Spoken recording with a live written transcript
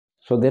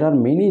So there are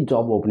many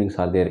job openings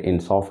are there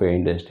in software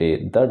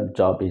industry. That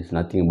job is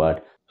nothing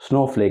but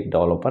Snowflake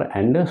developer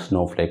and a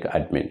Snowflake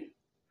admin.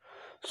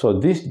 So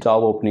this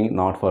job opening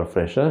not for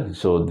fresher.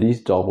 So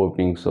these job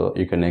openings,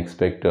 you can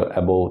expect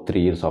above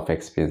 3 years of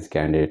experience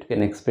candidate. You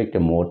can expect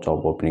more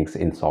job openings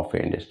in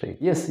software industry.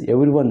 Yes,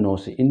 everyone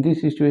knows in this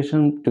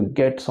situation to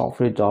get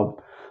software job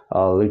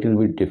a little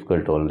bit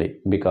difficult only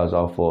because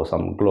of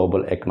some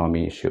global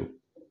economy issue.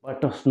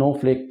 But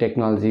Snowflake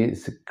technology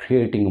is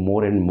creating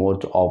more and more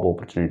job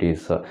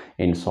opportunities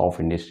in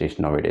software industries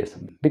nowadays.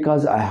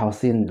 Because I have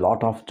seen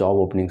lot of job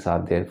openings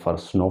are there for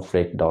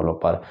Snowflake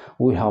developer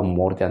who have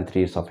more than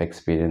 3 years of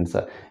experience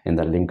in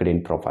the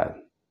LinkedIn profile.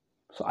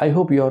 So I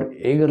hope you are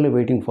eagerly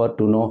waiting for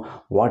to know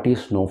what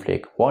is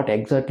Snowflake. What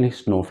exactly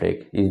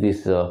Snowflake? Is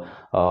this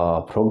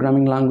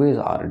programming language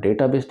or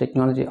database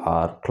technology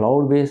or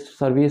cloud-based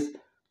service?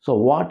 So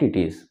what it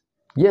is?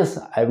 Yes,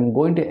 I'm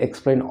going to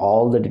explain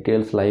all the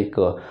details like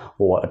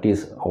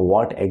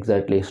what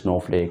exactly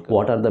Snowflake,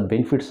 what are the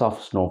benefits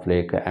of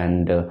Snowflake,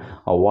 and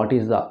what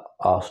is the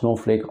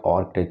Snowflake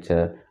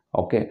architecture,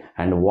 okay,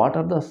 and what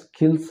are the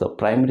skills,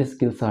 primary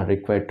skills are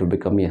required to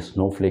become a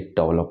Snowflake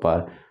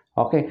developer,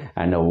 okay,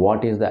 and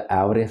what is the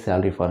average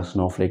salary for a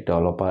Snowflake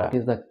developer, what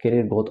is the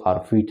career growth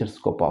or future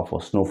scope of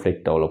a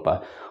Snowflake developer.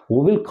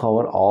 We will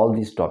cover all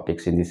these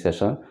topics in this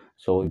session.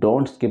 So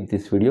don't skip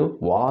this video,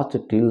 watch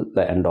till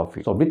the end of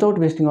it. So without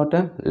wasting our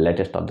time, let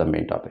us start the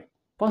main topic.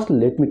 First,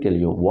 let me tell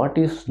you what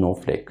is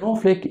Snowflake.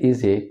 Snowflake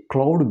is a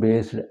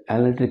cloud-based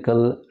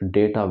analytical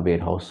data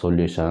warehouse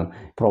solution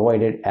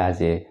provided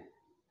as a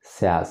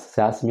SaaS.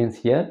 SaaS means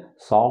here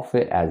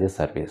software as a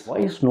service.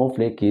 Why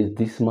Snowflake is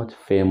this much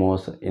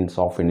famous in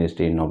software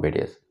industry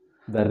nowadays?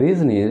 The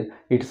reason is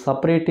it's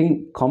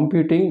separating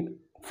computing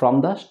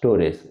from the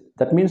storage.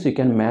 That means you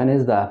can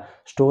manage the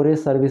storage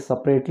service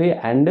separately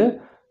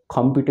and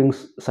computing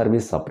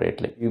service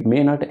separately. You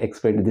may not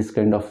expect this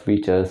kind of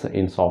features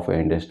in software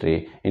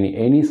industry in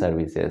any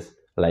services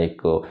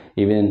like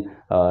even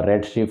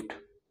Redshift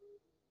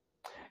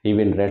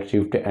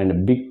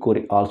and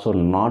BigQuery also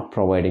not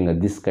providing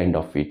this kind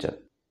of feature.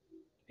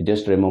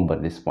 Just remember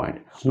this point.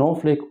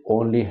 Snowflake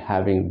only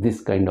having this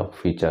kind of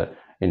feature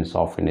in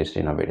software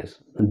industry nowadays.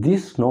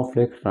 This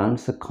Snowflake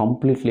runs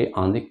completely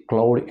on the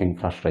cloud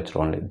infrastructure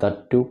only,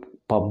 that too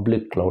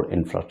public cloud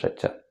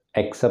infrastructure,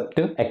 except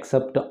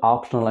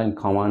optional and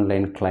command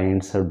line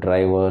clients,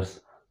 drivers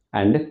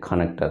and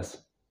connectors.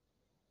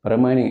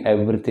 Remaining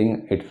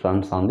everything, it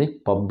runs on the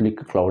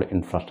public cloud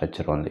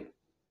infrastructure only.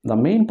 The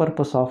main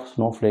purpose of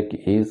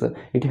Snowflake is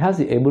it has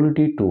the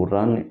ability to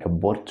run a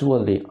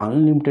virtually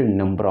unlimited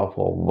number of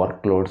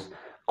workloads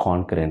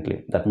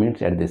concurrently. That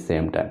means at the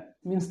same time.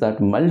 It means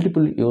that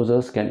multiple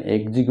users can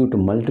execute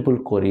multiple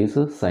queries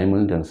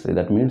simultaneously.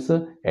 That means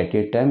at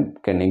a time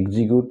can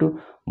execute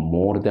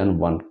more than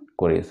one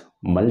queries,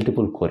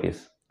 multiple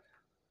queries.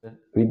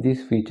 With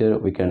this feature,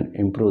 we can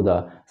improve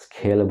the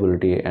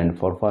scalability and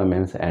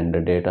performance and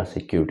the data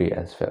security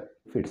as well.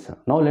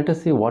 Now let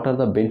us see what are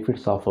the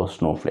benefits of a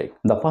Snowflake.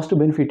 The first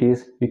benefit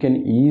is you can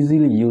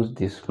easily use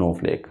this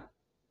Snowflake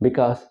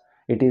because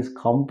it is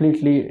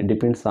completely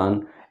depends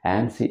on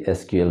ANSI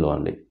SQL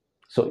only.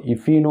 So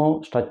if you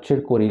know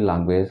structured query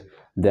language,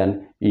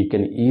 then you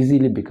can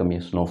easily become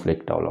a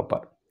Snowflake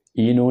developer.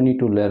 You don't need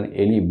to learn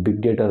any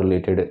big data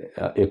related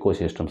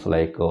ecosystems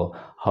like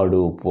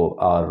Hadoop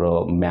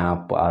or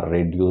Map or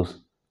Reduce.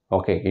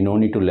 Okay, you don't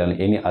need to learn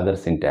any other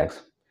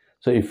syntax.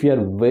 So if you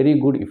are very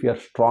good, if you are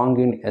strong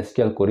in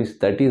SQL queries,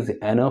 that is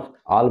enough.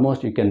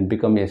 Almost you can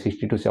become a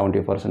 60 to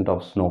 70%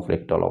 of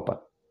Snowflake developer.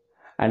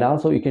 And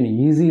also you can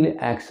easily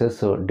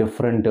access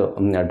different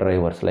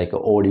drivers like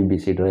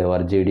ODBC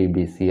driver,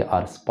 JDBC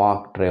or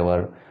Spark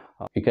driver.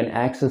 You can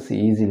access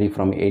easily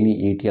from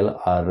any ETL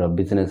or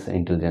business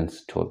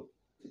intelligence tool.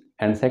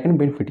 And second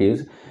benefit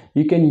is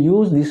you can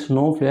use this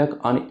Snowflake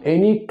on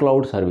any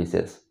cloud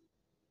services.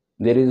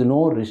 There is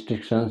no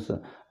restrictions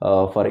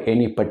for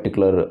any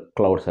particular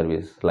cloud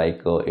service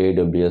like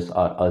AWS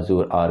or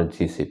Azure or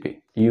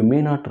GCP. You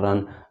may not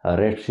run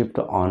Redshift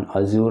on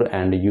Azure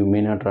and you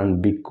may not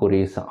run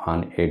BigQuery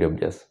on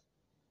AWS.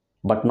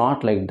 But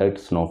not like that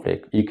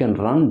Snowflake. You can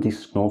run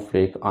this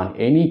Snowflake on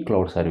any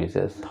cloud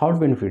services. Third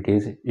benefit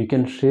is you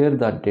can share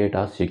the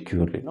data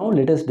securely. Now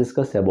let us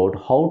discuss about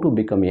how to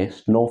become a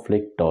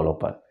Snowflake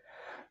developer.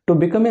 To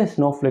become a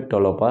Snowflake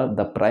developer,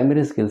 the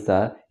primary skills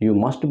are you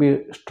must be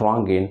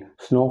strong in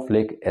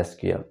Snowflake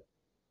SQL.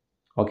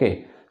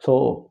 Okay,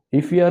 so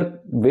if you are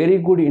very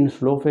good in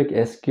Snowflake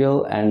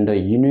SQL and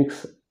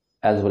Unix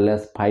as well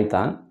as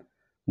Python,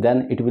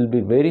 then it will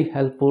be very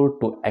helpful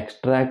to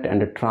extract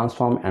and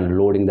transform and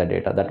loading the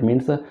data. That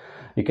means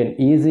you can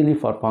easily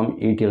perform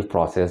ETL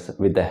process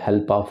with the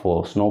help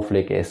of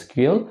Snowflake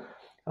SQL,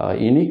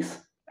 Unix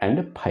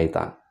and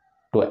Python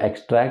to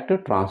extract,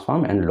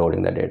 transform and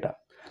loading the data.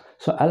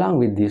 So along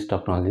with these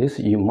technologies,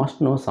 you must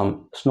know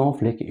some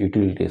Snowflake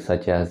utilities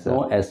such as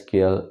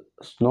SnoSQL,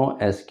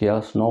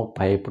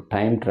 SnowPipe,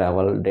 Time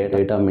Travel,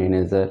 Data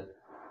Manager,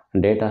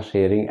 data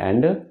sharing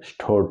and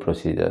stored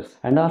procedures.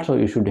 And also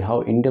you should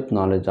have in-depth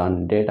knowledge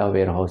on data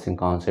warehousing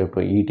concept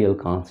or ETL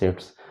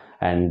concepts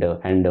and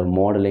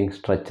modeling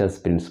structures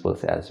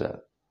principles as well.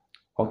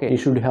 Okay, you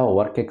should have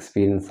work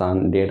experience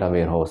on data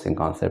warehousing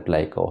concept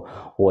like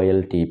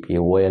OLTP,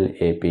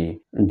 OLAP,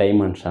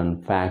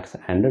 dimension, facts,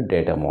 and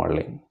data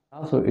modeling.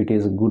 Also, it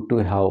is good to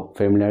have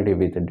familiarity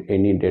with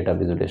any data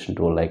visualization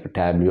tool like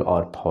Tableau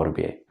or Power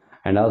BI.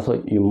 And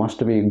also, you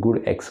must be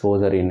good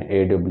exposure in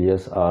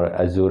AWS or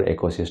Azure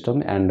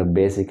ecosystem and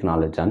basic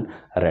knowledge on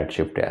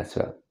Redshift as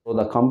well. So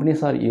the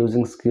companies are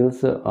using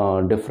skills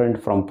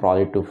different from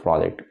project to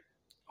project.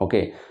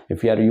 Okay,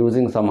 if you are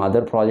using some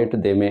other project,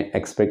 they may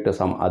expect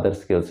some other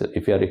skills.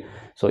 If you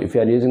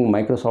are using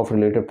Microsoft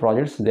related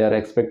projects, they are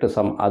expect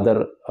some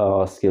other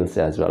skills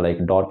as well, like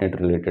 .NET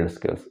related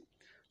skills.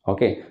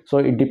 Okay, so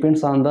it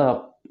depends on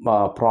the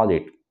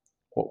project,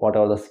 what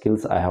are the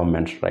skills I have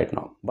mentioned right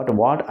now. But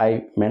what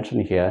I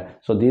mentioned here,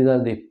 so these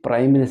are the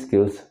primary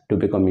skills to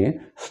become a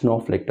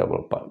Snowflake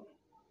developer.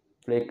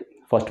 Like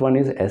first one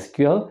is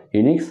SQL,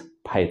 Unix,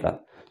 Python.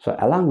 So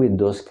along with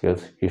those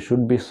skills, you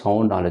should be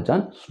sound knowledge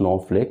on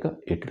Snowflake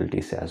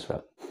utilities as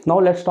well. Now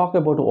let's talk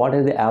about what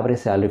is the average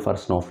salary for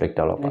Snowflake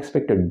developer.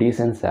 Expect a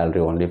decent salary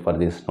only for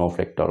this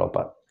Snowflake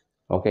developer.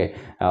 Okay,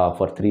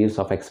 for 3 years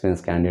of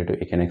experience candidate,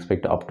 you can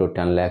expect up to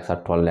 10 lakhs or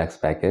 12 lakhs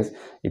package.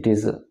 It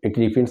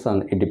depends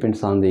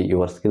on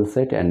your skill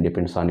set and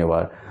depends on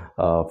your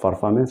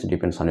performance,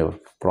 depends on your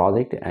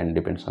project and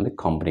depends on the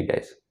company,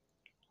 guys.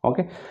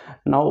 Okay,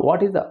 now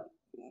what is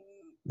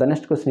the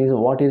next question is,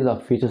 what is the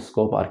future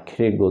scope or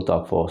career growth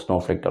of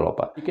Snowflake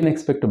developer? You can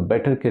expect a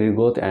better career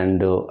growth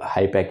and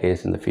high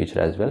package in the future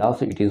as well.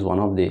 Also, it is one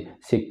of the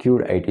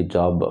secured IT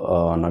job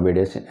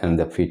nowadays in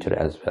the future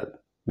as well,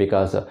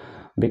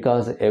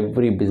 because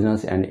every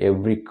business and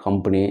every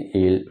company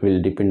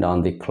will depend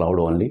on the cloud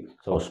only.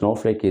 So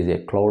Snowflake is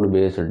a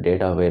cloud-based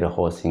data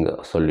warehousing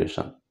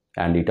solution,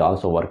 and it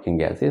also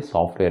working as a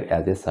software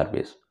as a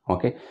service.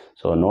 Okay,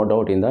 so no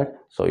doubt in that.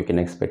 So you can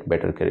expect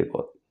better career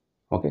growth.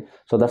 Okay,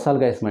 so that's all,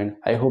 guys, man.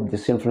 I hope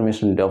this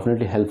information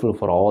definitely helpful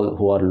for all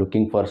who are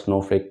looking for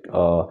Snowflake,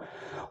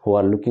 who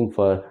are looking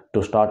for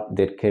to start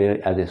their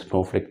career as a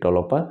Snowflake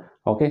developer.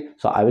 Okay,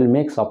 so I will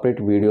make separate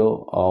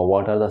video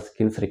what are the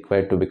skills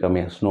required to become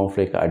a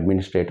Snowflake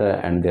administrator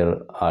and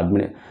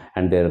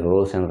their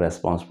roles and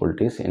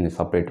responsibilities in a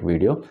separate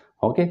video.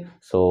 Okay,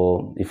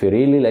 so if you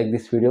really like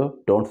this video,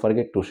 don't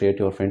forget to share to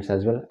your friends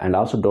as well, and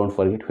also don't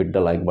forget to hit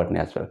the like button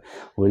as well.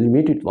 We'll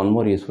meet with one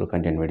more useful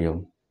content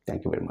video.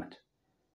 Thank you very much.